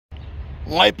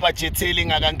Why budgeting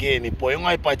agangeni boy?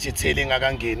 Why budgeting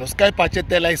agangeni? Sky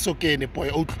budgetela isokeni boy.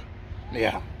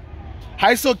 Yeah.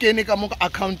 High sokeni kamuka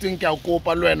accounting kya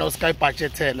ukopa lueno sky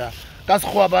budgetela. That's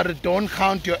why don't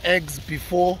count your eggs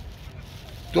before.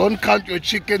 Don't count your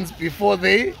chickens before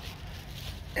they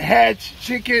hatch.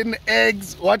 Chicken,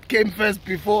 eggs. What came first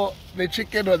before the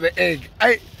chicken or the egg?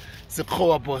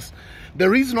 Boss. The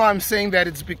reason why I'm saying that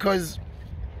is because,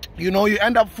 you know, you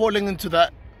end up falling into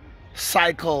that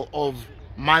cycle of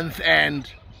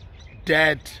month-end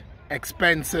debt,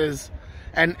 expenses,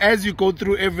 and as you go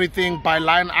through everything by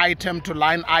line item to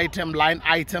line item, line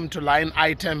item to line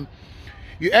item,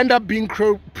 you end up being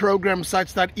programmed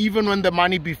such that even when the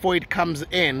money before it comes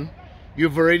in,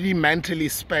 you've already mentally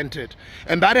spent it.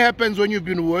 And that happens when you've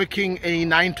been working a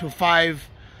 9-to-5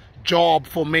 job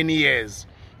for many years.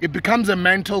 It becomes a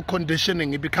mental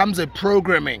conditioning. It becomes a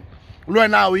programming.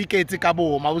 Now it's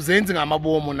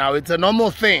a normal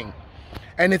thing.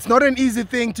 And it's not an easy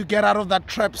thing to get out of that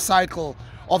trap cycle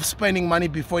of spending money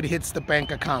before it hits the bank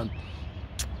account.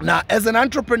 Now, as an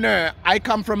entrepreneur, I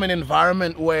come from an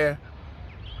environment where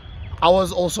I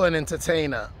was also an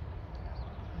entertainer.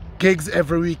 Gigs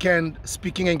every weekend,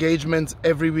 speaking engagements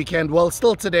every weekend. Well,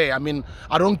 still today. I mean,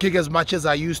 I don't gig as much as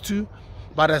I used to,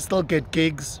 but I still get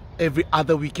gigs every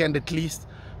other weekend at least.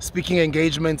 Speaking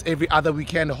engagements every other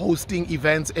weekend, hosting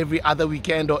events every other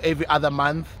weekend or every other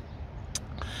month.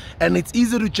 And it's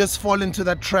easy to just fall into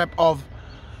that trap of,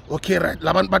 okay, right,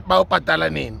 laban bat ba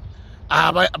patala nin.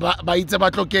 Ba itse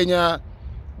batlo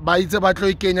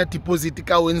kenya deposit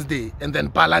ka Wednesday, and then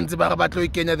balance ba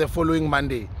batlo kenya the following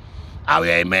Monday.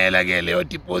 Awuyayimela ke leyo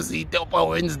deposit on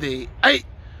Wednesday.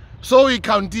 So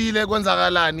ikountile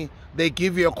kwenzakalani? They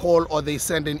give you a call or they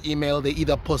send an email. They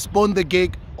either postpone the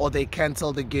gig or they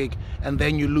cancel the gig, and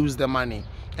then you lose the money.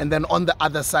 And then on the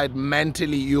other side,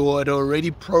 mentally, you had already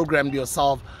programmed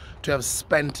yourself to have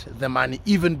spent the money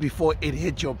even before it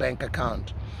hit your bank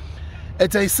account.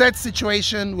 It's a sad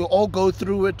situation. We all go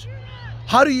through it.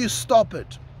 How do you stop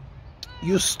it?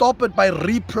 You stop it by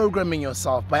reprogramming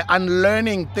yourself, by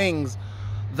unlearning things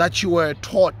that you were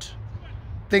taught,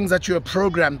 things that you were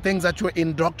programmed, things that were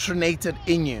indoctrinated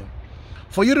in you.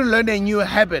 For you to learn a new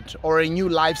habit or a new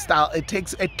lifestyle, it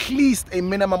takes at least a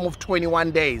minimum of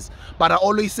 21 days. But I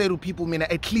always say to people, Mina,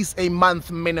 at least a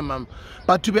month minimum.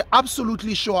 But to be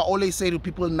absolutely sure, I always say to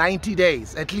people 90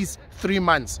 days, at least 3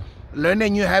 months. Learn a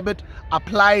new habit,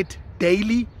 apply it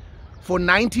daily for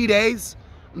 90 days,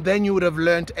 then you would have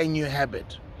learned a new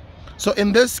habit. So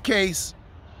in this case,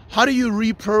 how do you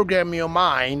reprogram your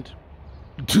mind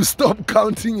to stop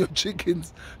counting your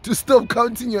chickens, to stop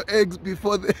counting your eggs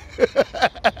before they...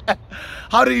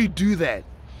 How do you do that?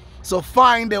 So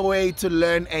find a way to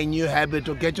learn a new habit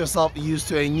or get yourself used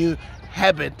to a new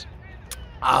habit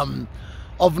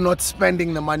of not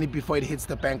spending the money before it hits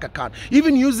the bank account.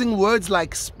 Even using words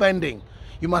like spending,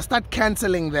 you must start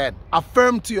canceling that.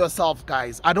 Affirm to yourself,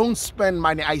 guys, I don't spend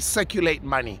money, I circulate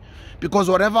money. Because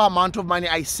whatever amount of money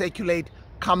I circulate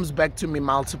comes back to me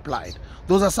multiplied.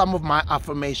 Those are some of my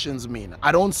affirmations mean.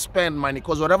 I don't spend money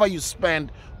because whatever you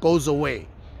spend goes away.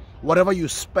 Whatever you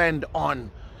spend on,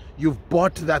 you've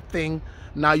bought that thing.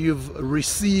 Now you've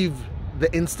received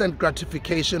the instant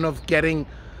gratification of getting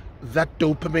that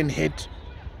dopamine hit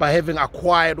by having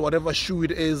acquired whatever shoe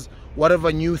it is,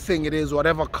 whatever new thing it is,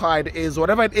 whatever car it is,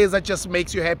 whatever it is that just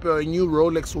makes you happy, or a new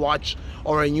Rolex watch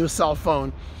or a new cell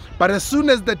phone. But as soon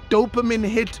as the dopamine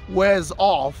hit wears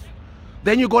off,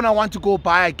 then you're going to want to go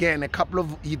buy again a couple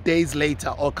of days later,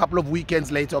 or a couple of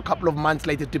weekends later, or a couple of months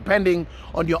later, depending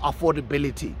on your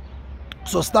affordability.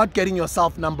 So start getting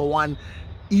yourself, number one,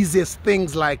 easiest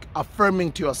things like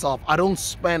affirming to yourself, I don't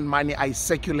spend money, I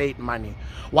circulate money.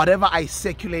 Whatever I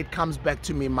circulate comes back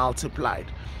to me multiplied.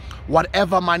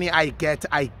 Whatever money I get,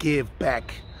 I give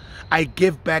back. I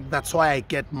give back, that's why I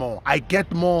get more. I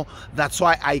get more, that's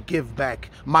why I give back.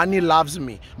 Money loves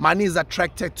me. Money is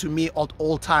attracted to me at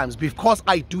all times. Because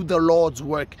I do the Lord's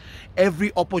work,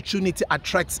 every opportunity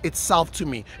attracts itself to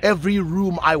me. Every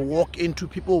room I walk into,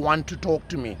 people want to talk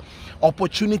to me.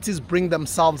 Opportunities bring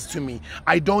themselves to me.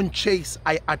 I don't chase,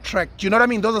 I attract. You know what I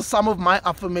mean? Those are some of my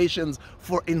affirmations,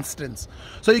 for instance.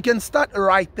 So you can start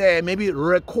right there, maybe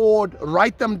record,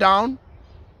 write them down,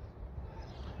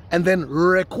 and then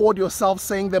record yourself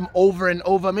saying them over and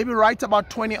over. Maybe write about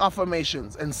 20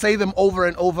 affirmations and say them over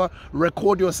and over,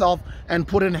 record yourself and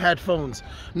put in headphones.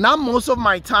 Now most of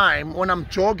my time when I'm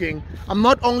jogging, I'm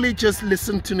not only just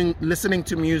listening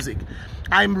to music.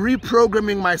 I'm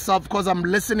reprogramming myself because I'm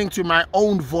listening to my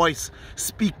own voice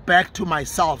speak back to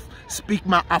myself, speak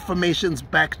my affirmations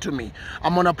back to me.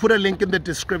 I'm going to put a link in the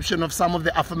description of some of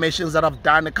the affirmations that I've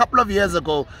done a couple of years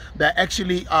ago. They're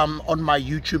actually on my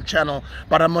YouTube channel,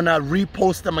 but I'm going to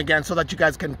repost them again so that you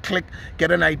guys can click,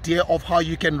 get an idea of how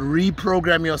you can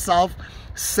reprogram yourself,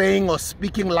 saying or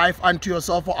speaking life unto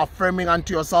yourself or affirming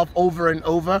unto yourself over and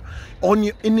over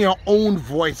in your own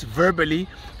voice verbally,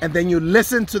 and then you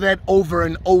listen to that over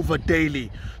and over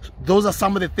daily. Those are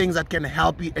some of the things that can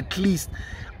help you at least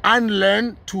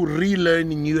unlearn to relearn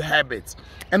new habits.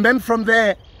 And then from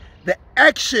there, the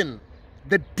action,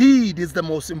 the deed is the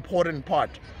most important part.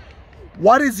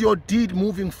 What is your deed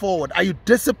moving forward? Are you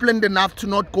disciplined enough to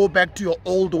not go back to your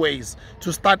old ways,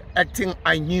 to start acting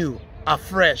anew,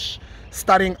 afresh,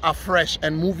 starting afresh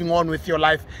and moving on with your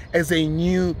life as a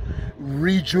new,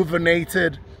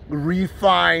 rejuvenated,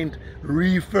 refined,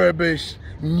 refurbished,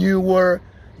 newer,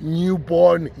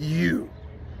 newborn you,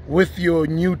 with your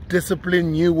new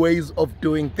discipline, new ways of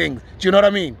doing things? Do you know what I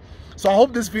mean? So I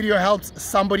hope this video helps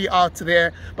somebody out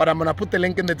there, but I'm going to put the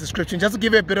link in the description just to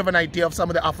give you a bit of an idea of some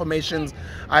of the affirmations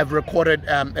I've recorded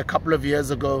a couple of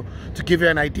years ago, to give you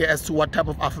an idea as to what type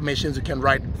of affirmations you can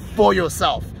write for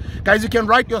yourself. Guys, you can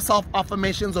write yourself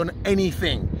affirmations on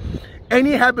anything.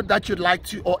 Any habit that you'd like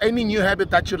to, or any new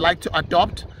habit that you'd like to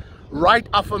adopt, write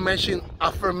affirmations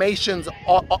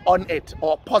on it,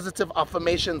 or positive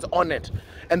affirmations on it,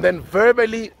 and then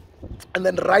verbally, and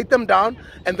then write them down,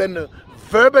 and then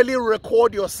verbally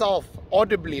record yourself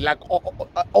audibly, like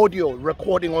audio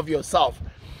recording of yourself,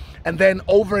 and then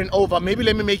over and over. Maybe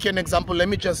let me make you an example. Let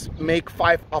me just make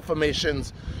 5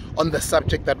 affirmations on the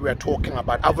subject that we're talking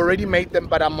about. I've already made them,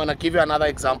 but I'm gonna give you another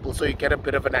example so you get a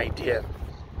bit of an idea.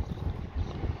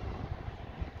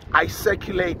 I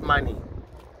circulate money.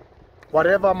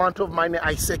 Whatever amount of money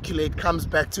I circulate comes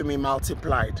back to me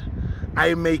multiplied. I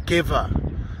am a giver.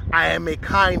 I am a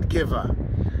kind giver.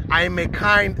 I am a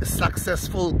kind,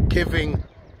 successful, giving,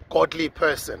 godly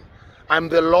person. I'm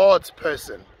the Lord's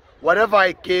person. Whatever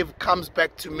I give comes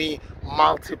back to me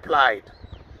multiplied.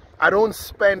 I don't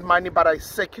spend money, but I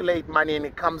circulate money and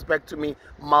it comes back to me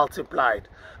multiplied.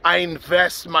 I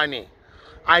invest money.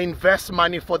 I invest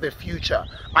money for the future.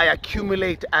 I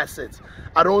accumulate assets.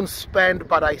 I don't spend,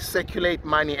 but I circulate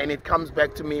money and it comes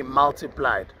back to me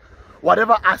multiplied.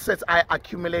 Whatever assets I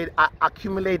accumulate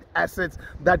assets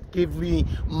that give me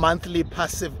monthly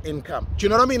passive income. Do you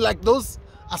know what I mean? Like, those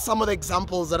are some of the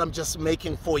examples that I'm just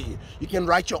making for you. You can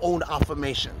write your own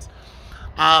affirmations.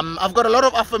 I've got a lot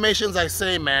of affirmations I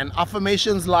say, man.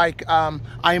 Affirmations like,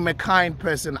 I'm a kind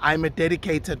person, I'm a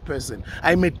dedicated person,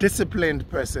 I'm a disciplined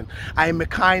person, I'm a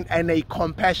kind and a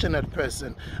compassionate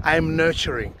person, I'm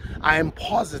nurturing, I'm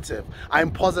positive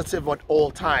at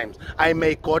all times, I'm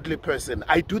a godly person,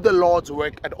 I do the Lord's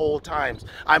work at all times,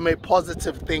 I'm a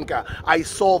positive thinker, I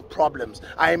solve problems,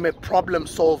 I'm a problem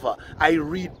solver, I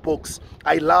read books,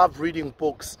 I love reading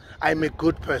books, I'm a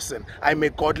good person, I'm a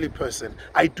godly person,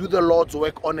 I do the Lord's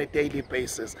work on a daily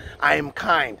basis, I am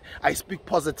kind, I speak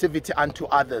positivity unto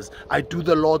others, I do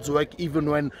the Lord's work even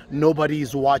when nobody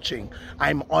is watching,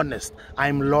 I'm honest,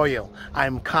 I'm loyal,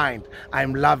 I'm kind,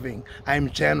 I'm loving, I'm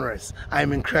generous,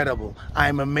 I'm incredible,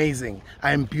 I'm amazing,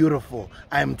 I'm beautiful,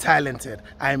 I'm talented,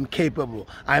 I'm capable,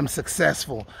 I'm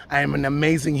successful, I'm an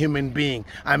amazing human being,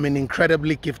 I'm an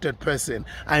incredibly gifted person,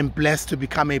 I'm blessed to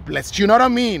become a blessed. You know what I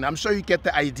mean? I'm sure you get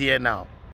the idea now.